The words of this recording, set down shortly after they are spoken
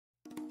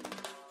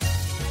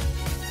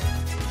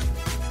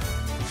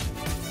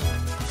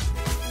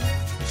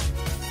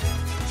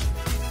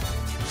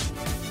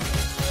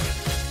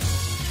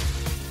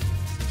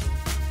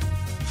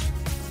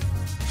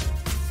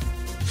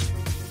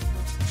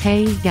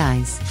Hey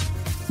guys!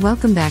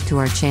 Welcome back to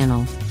our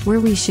channel, where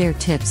we share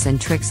tips and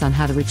tricks on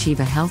how to achieve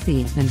a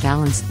healthy and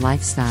balanced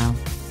lifestyle.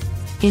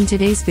 In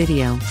today's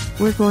video,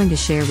 we're going to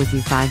share with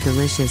you 5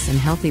 delicious and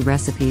healthy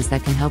recipes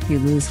that can help you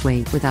lose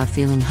weight without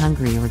feeling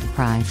hungry or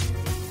deprived.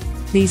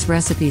 These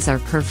recipes are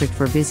perfect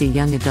for busy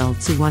young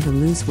adults who want to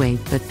lose weight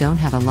but don't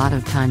have a lot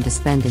of time to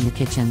spend in the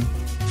kitchen.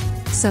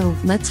 So,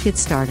 let's get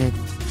started.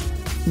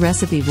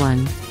 Recipe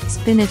 1: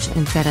 Spinach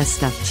and feta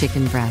stuffed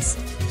chicken breast.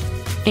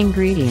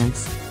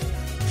 Ingredients: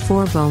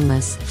 4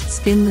 boneless,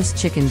 skinless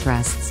chicken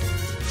breasts,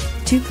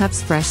 2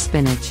 cups fresh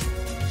spinach,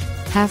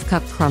 ½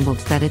 cup crumbled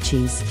feta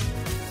cheese,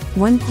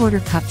 1/4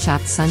 cup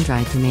chopped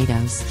sun-dried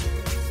tomatoes,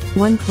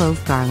 1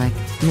 clove garlic,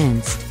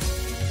 minced,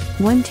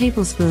 1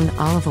 tablespoon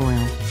olive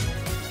oil,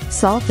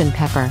 salt and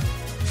pepper.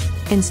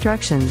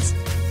 Instructions: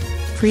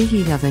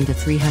 preheat oven to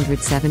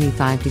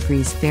 375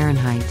 degrees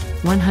Fahrenheit,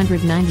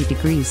 190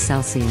 degrees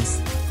Celsius.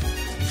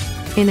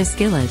 In a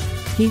skillet,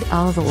 heat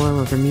olive oil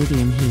over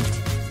medium heat.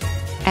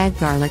 Add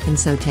garlic and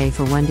sauté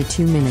for 1 to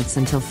 2 minutes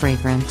until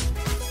fragrant.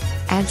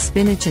 Add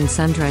spinach and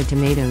sun-dried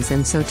tomatoes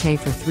and sauté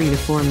for 3 to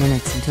 4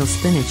 minutes until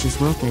spinach is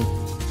wilted.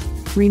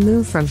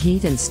 Remove from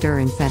heat and stir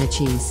in feta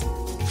cheese.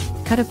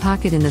 Cut a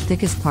pocket in the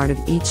thickest part of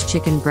each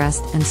chicken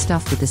breast and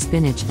stuff with the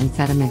spinach and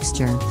feta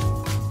mixture.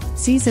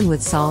 Season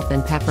with salt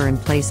and pepper and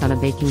place on a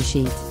baking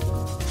sheet.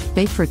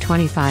 Bake for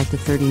 25 to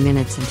 30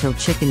 minutes until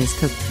chicken is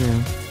cooked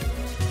through.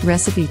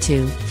 Recipe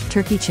 2: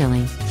 Turkey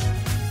chili.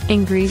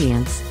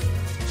 Ingredients: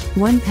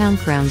 1 pound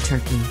ground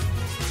turkey,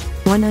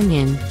 1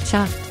 onion,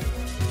 chopped,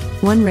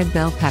 1 red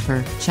bell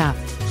pepper, chopped,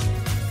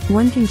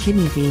 1 can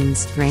kidney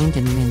beans, drained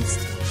and minced,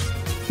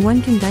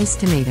 1 can diced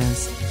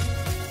tomatoes,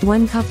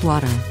 1 cup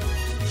water,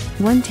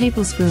 1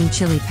 tablespoon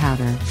chili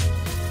powder,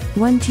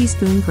 1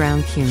 teaspoon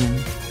ground cumin,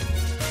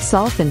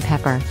 salt and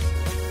pepper.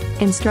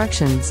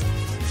 Instructions: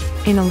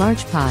 in a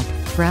large pot,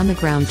 brown the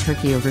ground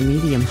turkey over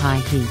medium-high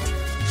heat.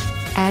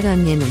 Add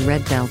onion and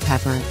red bell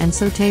pepper and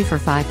sauté for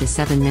 5 to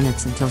 7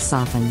 minutes until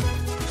softened.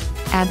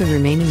 Add the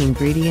remaining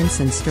ingredients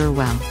and stir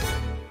well.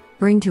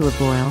 Bring to a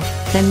boil,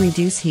 then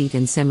reduce heat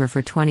and simmer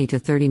for 20 to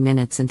 30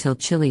 minutes until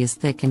chili is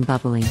thick and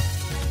bubbly.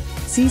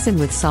 Season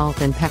with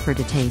salt and pepper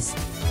to taste.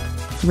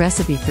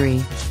 Recipe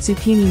 3: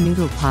 Zucchini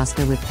noodle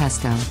pasta with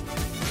pesto.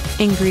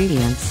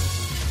 Ingredients: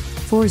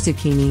 4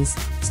 zucchinis,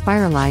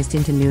 spiralized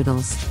into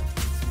noodles,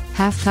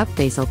 ½ cup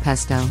basil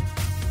pesto,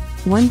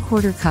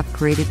 1/4 cup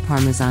grated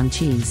Parmesan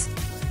cheese,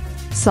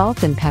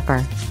 salt and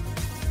pepper.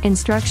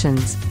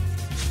 Instructions: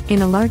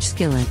 in a large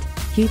skillet,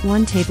 heat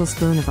 1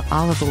 tablespoon of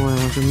olive oil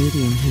over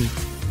medium heat.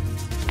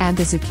 Add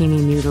the zucchini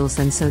noodles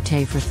and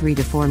sauté for 3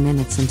 to 4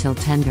 minutes until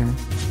tender.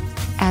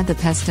 Add the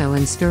pesto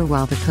and stir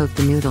while to coat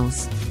the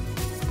noodles.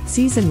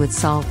 Season with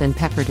salt and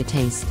pepper to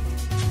taste.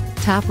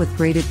 Top with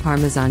grated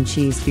Parmesan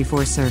cheese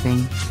before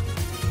serving.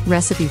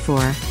 Recipe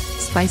 4: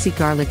 Spicy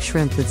garlic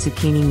shrimp with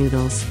zucchini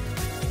noodles.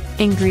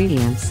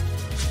 Ingredients: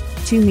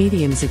 2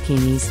 medium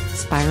zucchinis,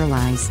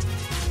 spiralized,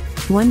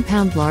 1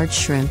 pound large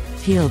shrimp,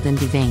 peeled and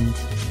deveined,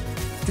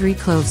 3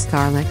 cloves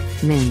garlic,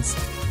 minced,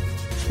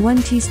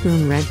 1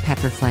 teaspoon red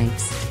pepper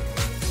flakes,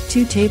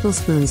 2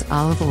 tablespoons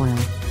olive oil,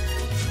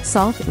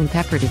 salt and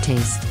pepper to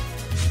taste.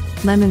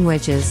 Lemon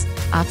wedges,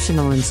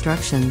 optional.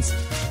 Instructions: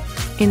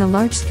 in a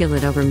large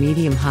skillet over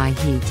medium-high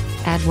heat,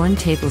 add 1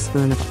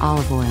 tablespoon of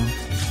olive oil.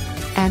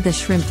 Add the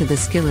shrimp to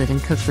the skillet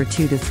and cook for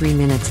 2 to 3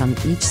 minutes on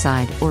each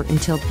side or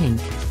until pink.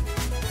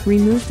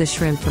 Remove the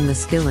shrimp from the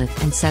skillet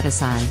and set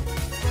aside.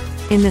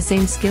 In the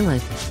same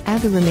skillet,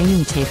 add the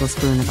remaining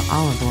tablespoon of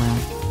olive oil.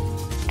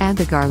 Add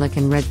the garlic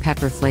and red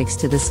pepper flakes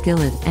to the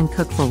skillet and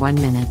cook for 1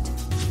 minute.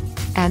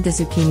 Add the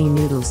zucchini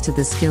noodles to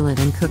the skillet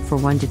and cook for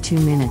 1 to 2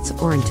 minutes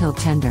or until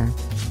tender.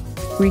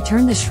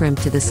 Return the shrimp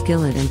to the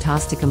skillet and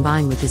toss to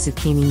combine with the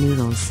zucchini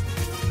noodles.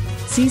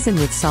 Season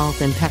with salt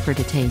and pepper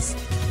to taste.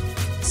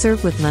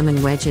 Serve with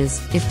lemon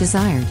wedges, if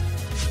desired.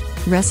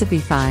 Recipe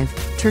 5: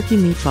 Turkey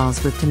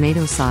meatballs with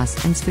tomato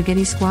sauce and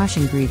spaghetti squash.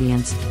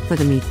 Ingredients for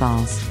the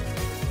meatballs: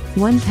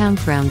 1 pound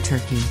ground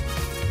turkey,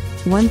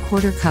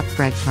 1/4 cup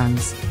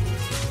breadcrumbs,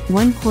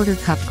 1/4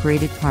 cup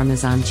grated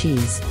Parmesan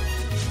cheese,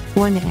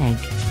 1 egg,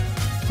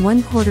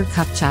 1/4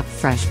 cup chopped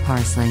fresh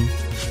parsley,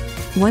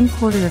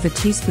 1/4 of a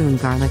teaspoon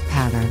garlic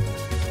powder,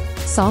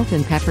 salt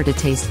and pepper to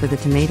taste for the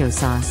tomato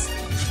sauce,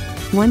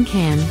 1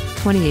 can,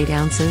 28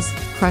 ounces,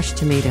 crushed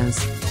tomatoes,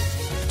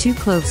 2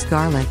 cloves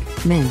garlic,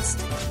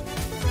 minced,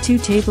 2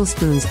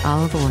 tablespoons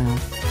olive oil,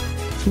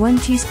 1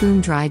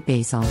 teaspoon dried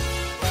basil,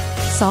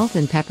 salt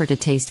and pepper to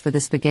taste for the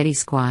spaghetti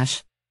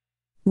squash,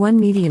 1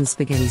 medium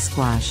spaghetti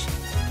squash,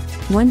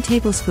 1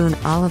 tablespoon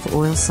olive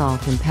oil,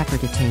 salt and pepper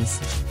to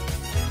taste.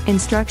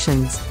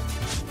 Instructions: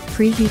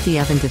 preheat the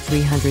oven to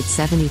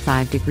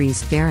 375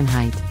 degrees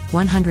Fahrenheit,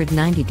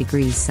 190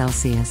 degrees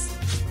Celsius.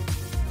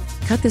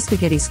 Cut the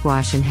spaghetti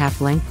squash in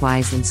half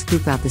lengthwise and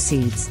scoop out the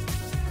seeds.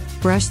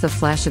 Brush the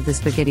flesh of the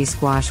spaghetti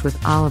squash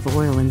with olive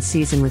oil and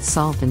season with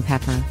salt and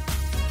pepper.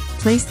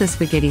 Place the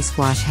spaghetti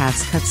squash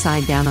halves cut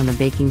side down on a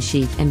baking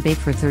sheet and bake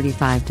for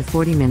 35 to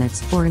 40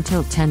 minutes or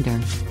until tender.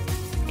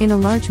 In a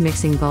large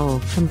mixing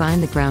bowl, combine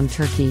the ground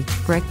turkey,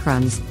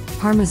 breadcrumbs,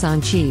 Parmesan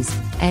cheese,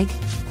 egg,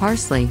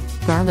 parsley,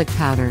 garlic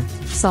powder,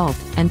 salt,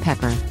 and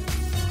pepper.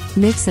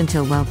 Mix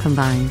until well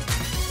combined.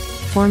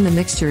 Form the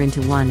mixture into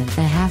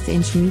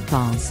 1.5-inch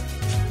meatballs.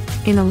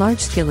 In a large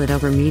skillet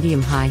over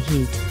medium-high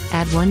heat,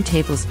 add 1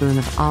 tablespoon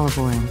of olive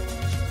oil.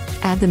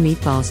 Add the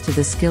meatballs to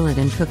the skillet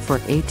and cook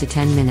for 8 to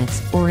 10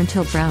 minutes or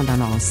until browned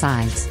on all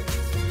sides.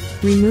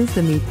 Remove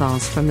the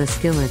meatballs from the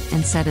skillet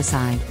and set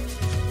aside.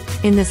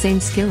 In the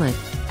same skillet,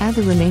 add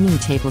the remaining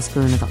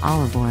tablespoon of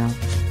olive oil.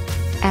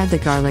 Add the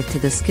garlic to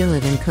the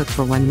skillet and cook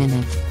for 1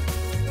 minute.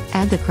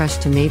 Add the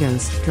crushed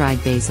tomatoes,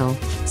 dried basil,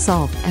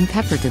 salt, and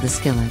pepper to the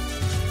skillet.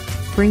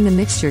 Bring the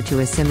mixture to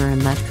a simmer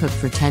and let cook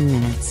for 10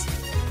 minutes.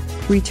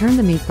 Return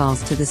the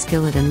meatballs to the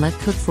skillet and let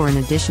cook for an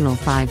additional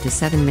 5 to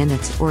 7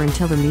 minutes or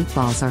until the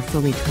meatballs are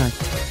fully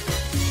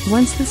cooked.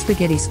 Once the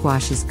spaghetti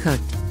squash is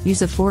cooked,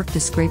 use a fork to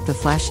scrape the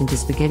flesh into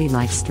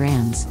spaghetti-like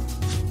strands.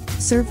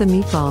 Serve the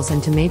meatballs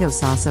and tomato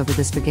sauce over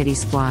the spaghetti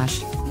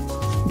squash.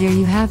 There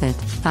you have it,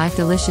 5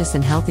 delicious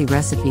and healthy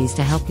recipes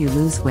to help you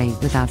lose weight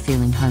without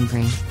feeling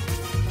hungry.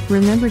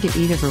 Remember to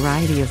eat a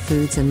variety of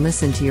foods and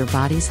listen to your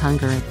body's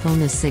hunger and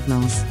fullness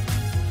signals.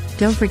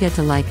 Don't forget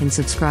to like and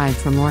subscribe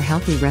for more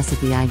healthy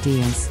recipe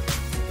ideas.